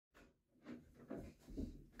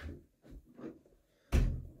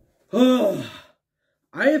I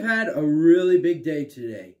have had a really big day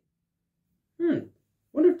today.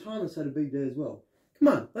 Wonder if Thomas had a big day as well. Come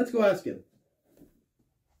on, let's go ask him.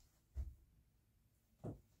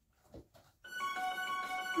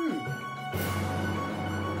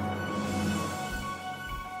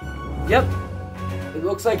 Yep, it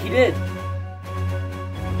looks like he did.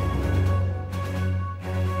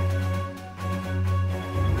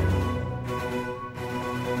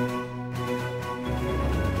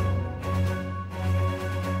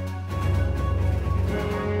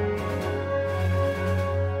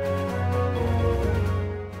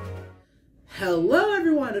 Hello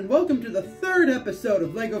everyone, and welcome to the third episode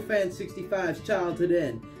of Legofan 65's Childhood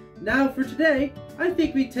Inn. Now for today, I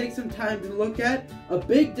think we take some time to look at A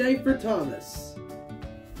Big Day for Thomas.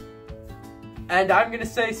 And I'm gonna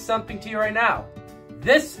say something to you right now.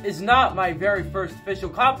 This is not my very first official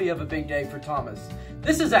copy of A Big Day for Thomas.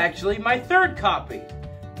 This is actually my third copy.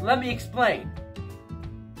 Let me explain.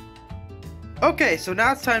 Okay, so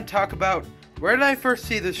now it's time to talk about where did I first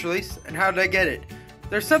see this release and how did I get it.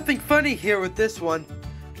 There's something funny here with this one.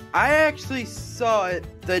 I actually saw it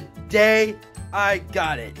the day I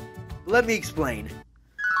got it. Let me explain.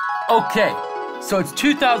 Okay, so it's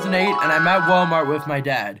 2008 and I'm at Walmart with my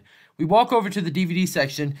dad. We walk over to the DVD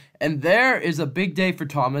section and there is A Big Day for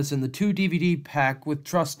Thomas and the 2 DVD pack with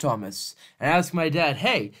Trust Thomas. And I ask my dad,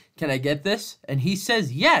 hey, can I get this? And he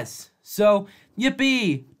says yes. So,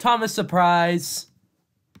 yippee, Thomas surprise.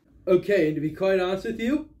 Okay, and to be quite honest with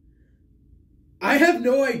you, I have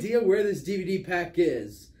no idea where this DVD pack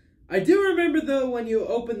is. I do remember though when you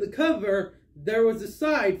open the cover, there was a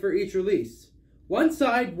side for each release. One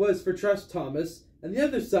side was for Trust Thomas, and the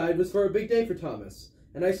other side was for A Big Day for Thomas.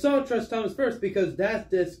 And I saw Trust Thomas first because that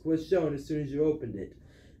disc was shown as soon as you opened it.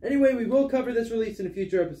 Anyway, we will cover this release in a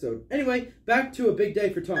future episode. Anyway, back to A Big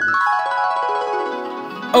Day for Thomas.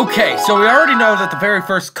 Okay, so we already know that the very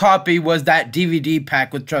first copy was that DVD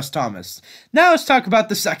pack with Trust Thomas. Now let's talk about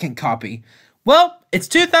the second copy. Well, it's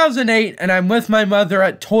 2008 and I'm with my mother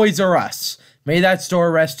at Toys R Us. May that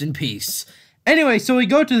store rest in peace. Anyway, so we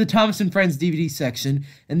go to the Thomas and Friends DVD section,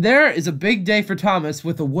 and there is A Big Day for Thomas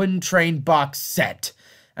with a wooden train box set.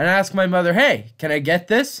 And I ask my mother, hey, can I get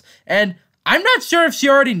this? And I'm not sure if she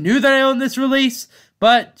already knew that I owned this release,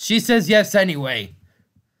 but she says yes anyway.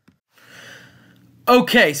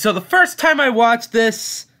 Okay, so the first time I watched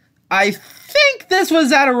this, I think this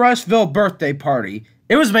was at a Rushville birthday party.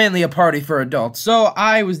 It was mainly a party for adults, so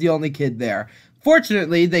I was the only kid there.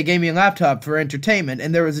 Fortunately, they gave me a laptop for entertainment,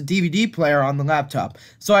 and there was a DVD player on the laptop.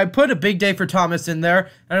 So I put A Big Day for Thomas in there,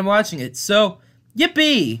 and I'm watching it. So,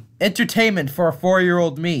 yippee! Entertainment for a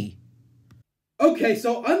 4-year-old me. Okay,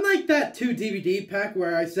 so unlike that 2 DVD pack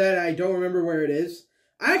where I said I don't remember where it is,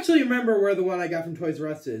 I actually remember where the one I got from Toys R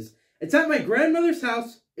Us is. It's at my grandmother's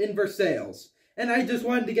house in Versailles. And I just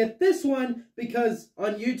wanted to get this one because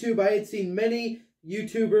on YouTube I had seen many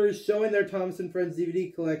YouTubers showing their Thomas and Friends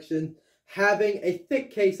DVD collection having a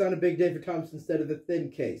thick case on A Big Day for Thomas instead of a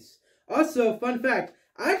thin case. Also, fun fact,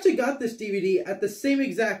 I actually got this DVD at the same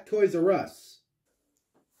exact Toys R Us.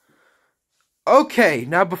 Okay,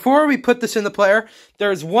 now before we put this in the player,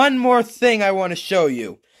 there's one more thing I want to show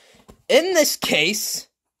you. In this case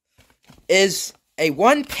is a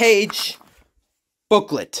 1-page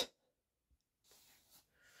booklet.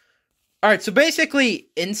 Alright, so basically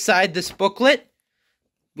inside this booklet,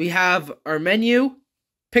 we have our menu,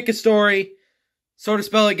 pick a story, so to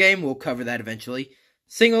spell a game, we'll cover that eventually,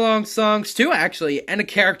 sing-along songs too, actually, and a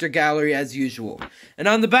character gallery as usual. And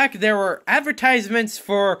on the back, there were advertisements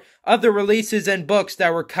for other releases and books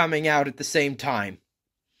that were coming out at the same time.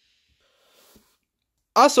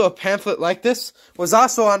 Also, a pamphlet like this was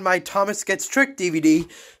also on my Thomas Gets Tricked DVD,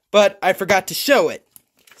 but I forgot to show it.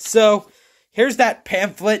 So, here's that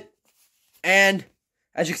pamphlet, and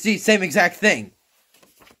as you can see, same exact thing.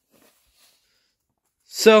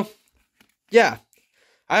 So, yeah,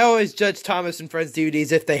 I always judge Thomas and Friends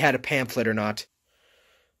DVDs if they had a pamphlet or not.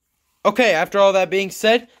 Okay, after all that being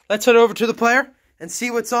said, let's head over to the player and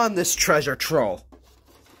see what's on this treasure troll.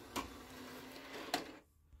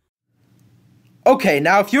 Okay,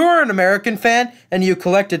 now if you were an American fan and you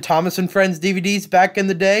collected Thomas and Friends DVDs back in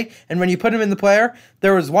the day, and when you put them in the player,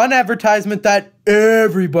 there was one advertisement that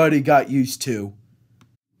everybody got used to.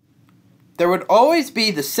 There would always be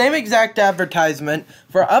the same exact advertisement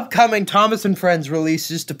for upcoming Thomas and Friends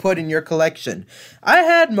releases to put in your collection. I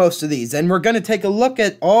had most of these, and we're going to take a look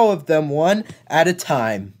at all of them one at a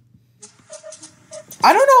time.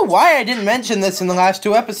 I don't know why I didn't mention this in the last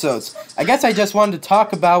 2 episodes. I guess I just wanted to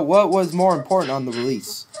talk about what was more important on the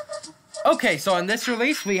release. Okay, so on this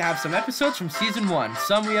release, we have some episodes from Season 1.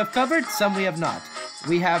 Some we have covered, some we have not.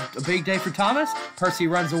 We have A Big Day for Thomas, Percy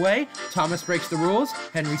Runs Away, Thomas Breaks the Rules,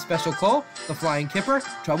 Henry Special Cole, The Flying Kipper,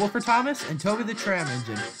 Trouble for Thomas, and Toby the Tram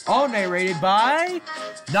Engine. All narrated by...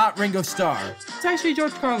 not Ringo Starr. It's actually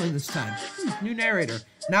George Carlin this time. New narrator.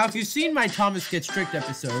 Now, if you've seen my Thomas Gets Tricked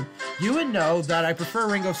episode, you would know that I prefer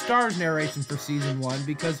Ringo Starr's narration for Season 1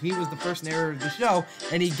 because he was the first narrator of the show,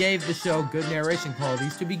 and he gave the show good narration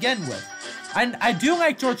qualities to begin with. And I do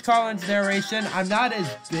like George Carlin's narration. I'm not as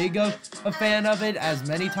big of a fan of it as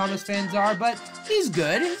many Thomas fans are, but he's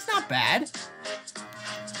good. He's not bad.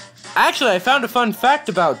 Actually, I found a fun fact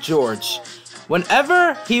about George.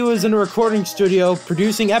 Whenever he was in a recording studio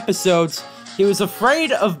producing episodes, he was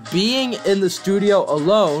afraid of being in the studio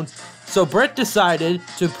alone, so Brett decided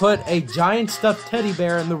to put a giant stuffed teddy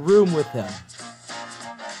bear in the room with him.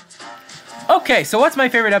 Okay, so what's my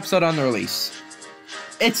favorite episode on the release?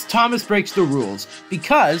 It's Thomas Breaks the Rules,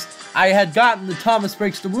 because I had gotten the Thomas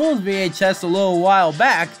Breaks the Rules VHS a little while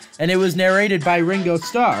back, and it was narrated by Ringo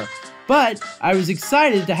Starr. But I was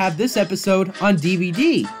excited to have this episode on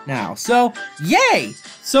DVD now, so yay!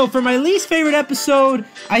 So for my least favorite episode,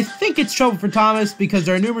 I think it's Trouble for Thomas because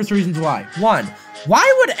there are numerous reasons why. 1.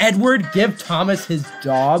 Why would Edward give Thomas his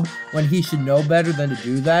job when he should know better than to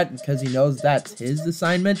do that because he knows that's his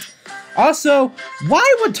assignment? Also,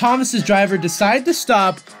 why would Thomas's driver decide to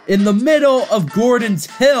stop in the middle of Gordon's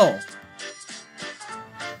Hill?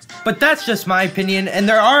 But that's just my opinion, and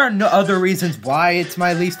there are no other reasons why it's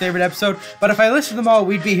my least favorite episode, but if I listed them all,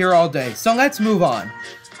 we'd be here all day. So let's move on.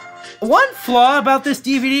 One flaw about this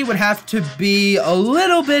DVD would have to be a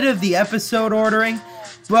little bit of the episode ordering.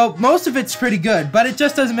 Well, most of it's pretty good, but it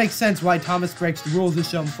just doesn't make sense why Thomas Breaks the Rules is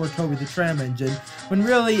shown before Toby the Tram Engine, when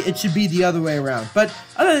really it should be the other way around. But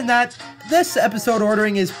other than that, this episode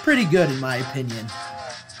ordering is pretty good in my opinion.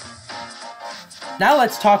 Now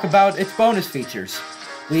let's talk about its bonus features.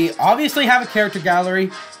 We obviously have a character gallery,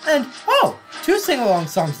 and, oh, 2 sing-along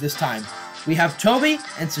songs this time. We have Toby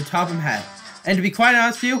and Sir Topham Hatt. And to be quite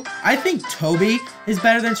honest with you, I think Toby is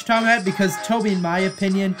better than Sir Topham Hatt because Toby, in my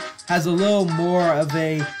opinion, has a little more of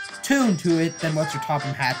a tune to it than what Sir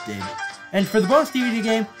Topham Hatt did. And for the bonus DVD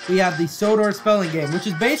game, we have the Sodor spelling game, which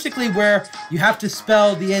is basically where you have to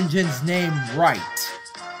spell the engine's name right.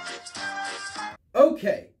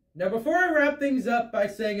 Okay, now before I wrap things up by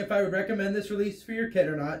saying if I would recommend this release for your kid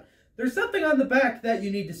or not, there's something on the back that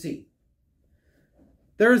you need to see.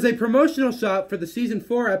 There is a promotional shot for the Season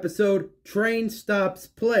 4 episode, Train Stops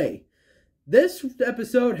Play. This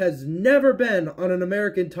episode has never been on an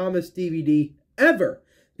American Thomas DVD, ever.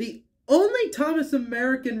 The only Thomas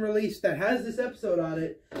American release that has this episode on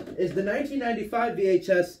it is the 1995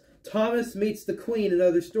 VHS, Thomas Meets the Queen and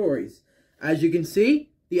Other Stories. As you can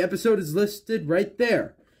see, the episode is listed right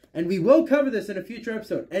there. And we will cover this in a future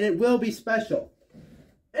episode, and it will be special.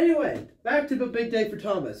 Anyway, back to the big day for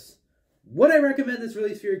Thomas. Would I recommend this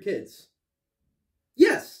release for your kids?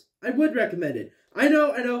 Yes, I would recommend it. I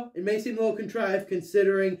know, it may seem a little contrived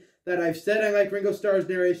considering that I've said I like Ringo Starr's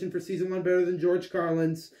narration for Season 1 better than George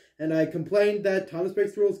Carlin's, and I complained that Thomas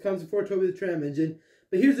Breaks the Rules comes before Toby the Tram Engine.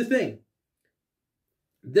 But here's the thing.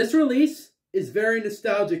 This release is very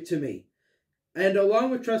nostalgic to me. And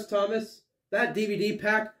along with Trust Thomas, that DVD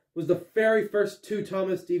pack was the very first 2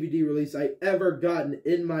 Thomas DVD release I ever gotten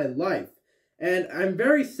in my life. And I'm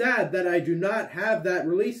very sad that I do not have that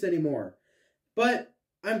release anymore. But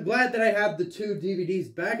I'm glad that I have the 2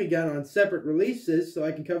 DVDs back again on separate releases so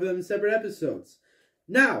I can cover them in separate episodes.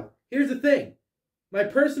 Now, here's the thing. My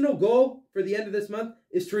personal goal for the end of this month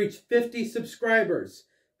is to reach 50 subscribers.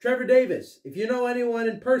 Trevor Davis, if you know anyone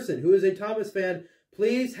in person who is a Thomas fan,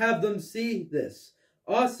 please have them see this.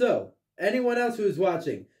 Also, anyone else who is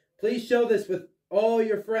watching, please show this with all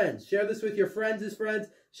your friends. Share this with your friends' friends.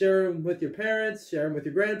 Share them with your parents. Share them with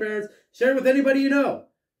your grandparents. Share them with anybody you know.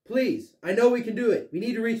 Please. I know we can do it. We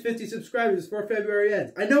need to reach 50 subscribers before February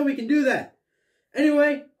ends. I know we can do that.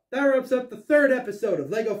 Anyway, that wraps up the 3rd episode of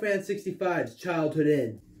Legofan 65's Childhood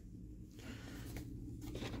Inn.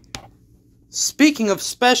 Speaking of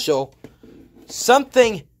special,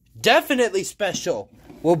 something definitely special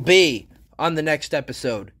will be on the next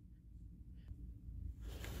episode.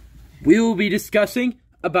 We will be discussing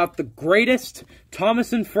about the greatest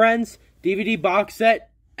Thomas and Friends DVD box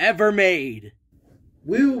set ever made.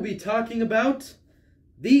 We will be talking about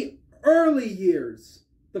the early years,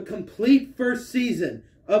 the complete first season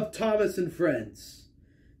of Thomas and Friends.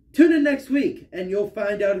 Tune in next week and you'll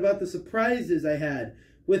find out about the surprises I had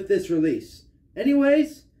with this release.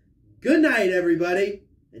 Anyways, good night everybody,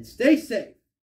 and stay safe.